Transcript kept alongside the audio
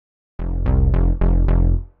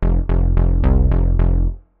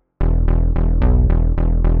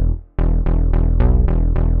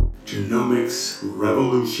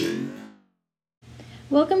Revolution.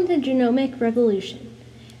 Welcome to Genomic Revolution.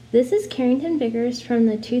 This is Carrington Vickers from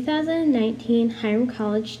the 2019 Hiram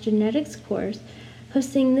College Genetics course,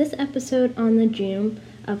 hosting this episode on the genome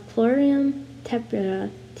of Chlorium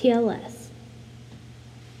tepida TLS.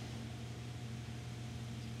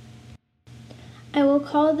 I will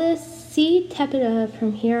call this C. tepida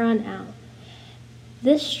from here on out.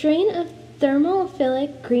 This strain of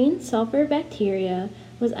thermophilic green sulfur bacteria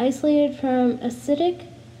was isolated from acidic,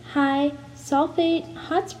 high sulfate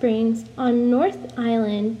hot springs on North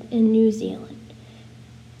Island in New Zealand.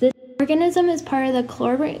 This organism is part of the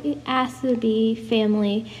Chloranthaceae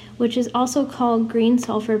family, which is also called green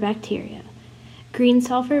sulfur bacteria. Green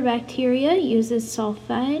sulfur bacteria uses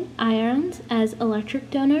sulfide ions as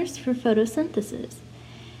electric donors for photosynthesis.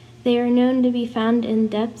 They are known to be found in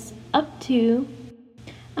depths up to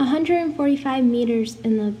 145 meters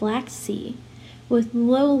in the Black Sea, with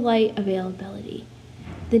low light availability.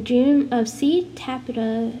 The genome of C.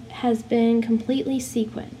 tepida has been completely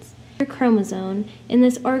sequenced. The chromosome in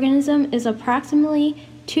this organism is approximately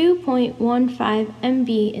 2.15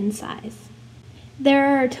 MB in size. There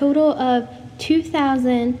are a total of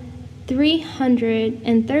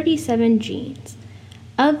 2,337 genes.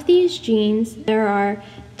 Of these genes, there are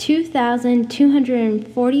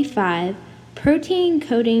 2,245 protein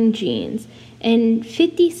coding genes and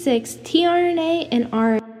 56 tRNA and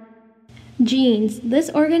RNA genes.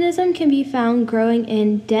 This organism can be found growing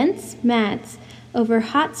in dense mats over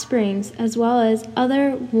hot springs, as well as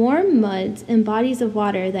other warm muds and bodies of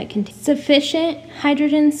water that contain sufficient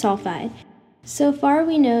hydrogen sulfide. So far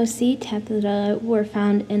we know C. tepida were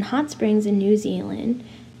found in hot springs in New Zealand.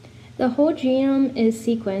 The whole genome is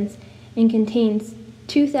sequenced and contains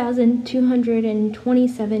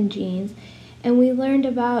 2,227 genes, and we learned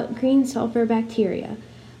about green sulfur bacteria.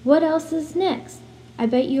 What else is next? I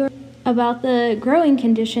bet you are about the growing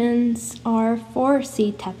conditions are for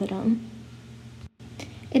C. tepidum.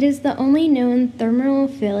 It is the only known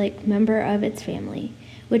thermophilic member of its family,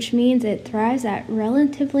 which means it thrives at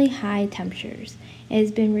relatively high temperatures. It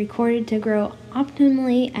has been recorded to grow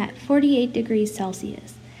optimally at 48 degrees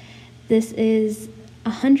Celsius. This is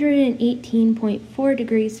 118.4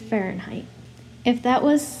 degrees Fahrenheit. If that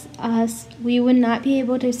was us, we would not be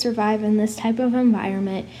able to survive in this type of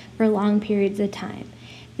environment for long periods of time.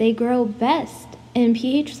 They grow best in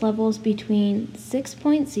pH levels between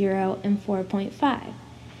 6.0 and 4.5.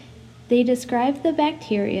 They describe the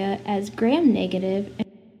bacteria as gram-negative and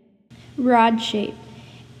rod-shaped.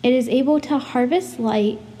 It is able to harvest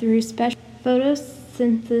light through special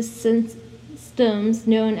photosynthesis systems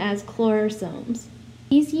known as chlorosomes.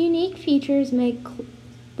 These unique features make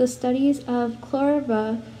the studies of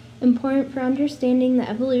chlorella important for understanding the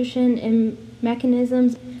evolution and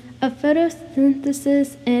mechanisms of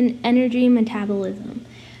photosynthesis and energy metabolism.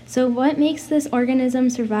 So what makes this organism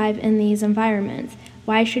survive in these environments?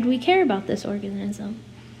 Why should we care about this organism?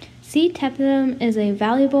 C. tepidum is a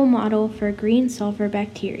valuable model for green sulfur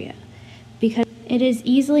bacteria because it is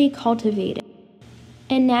easily cultivated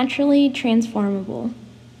and naturally transformable.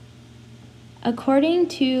 According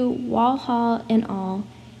to Walhall et al.,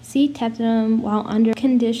 C. tepidum, while under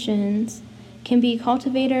conditions, can be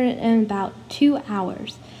cultivated in about 2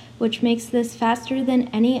 hours, which makes this faster than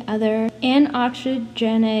any other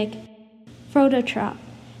anoxygenic phototrop.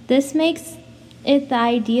 This makes it the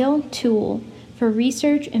ideal tool for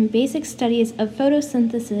research and basic studies of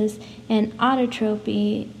photosynthesis and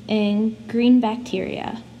autotrophy in green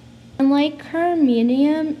bacteria. Unlike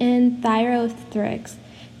Corminium and Thyrothrix,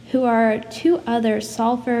 who are two other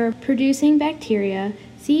sulfur-producing bacteria,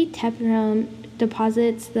 C. tepidum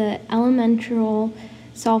deposits the elemental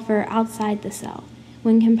sulfur outside the cell.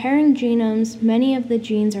 When comparing genomes, many of the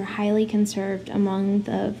genes are highly conserved among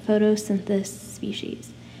the photosynthesis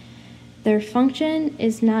species. Their function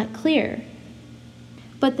is not clear,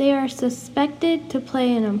 but they are suspected to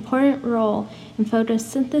play an important role in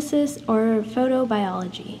photosynthesis or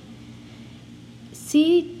photobiology.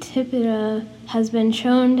 C. tepida has been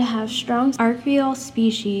shown to have strong archaeal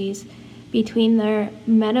species between their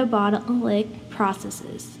metabolic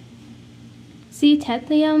processes. C.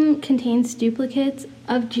 tepidum contains duplicates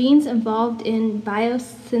of genes involved in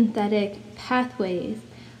biosynthetic pathways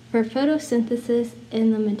for photosynthesis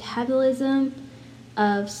and the metabolism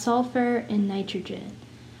of sulfur and nitrogen,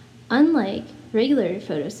 unlike regular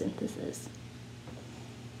photosynthesis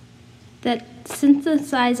that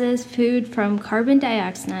synthesizes food from carbon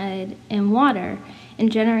dioxide and water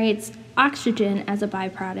and generates oxygen as a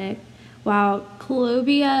byproduct, while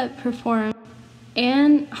Colombia performs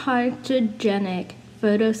anhydrogenic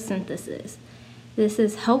photosynthesis. This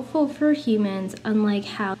is helpful for humans, unlike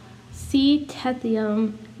how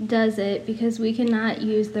C-tethium does it because we cannot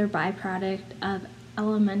use their byproduct of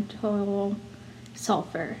elemental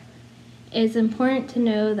sulfur. It is important to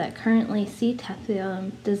know that currently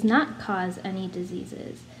C-tethium does not cause any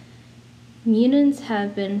diseases. Mutants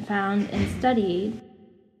have been found and studied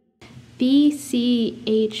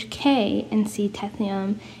BCHK in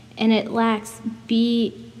C-tethium, and it lacks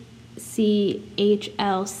BCHLC.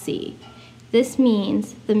 This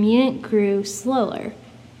means the mutant grew slower.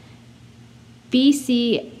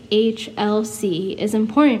 BCHLC is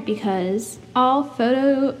important because all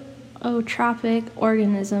phototropic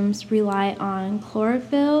organisms rely on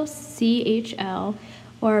chlorophyll, CHL,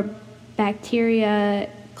 or bacteria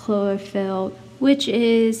chlorophyll, which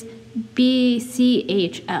is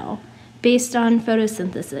BCHL, based on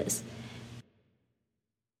photosynthesis.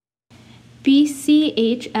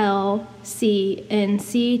 BCHLC in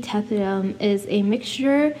C-tethium is a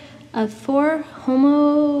mixture of 4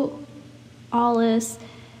 homoolus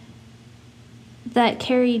that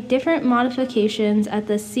carry different modifications at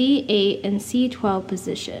the C8 and C12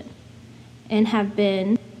 position, and have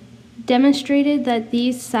been demonstrated that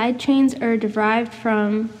these side chains are derived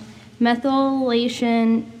from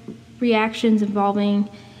methylation reactions involving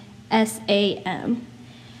SAM.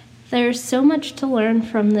 There's so much to learn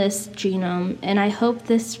from this genome, and I hope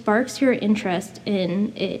this sparks your interest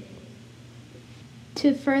in it.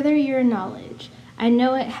 To further your knowledge, I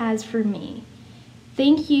know it has for me.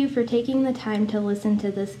 Thank you for taking the time to listen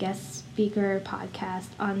to this guest speaker podcast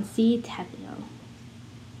on C-tethium.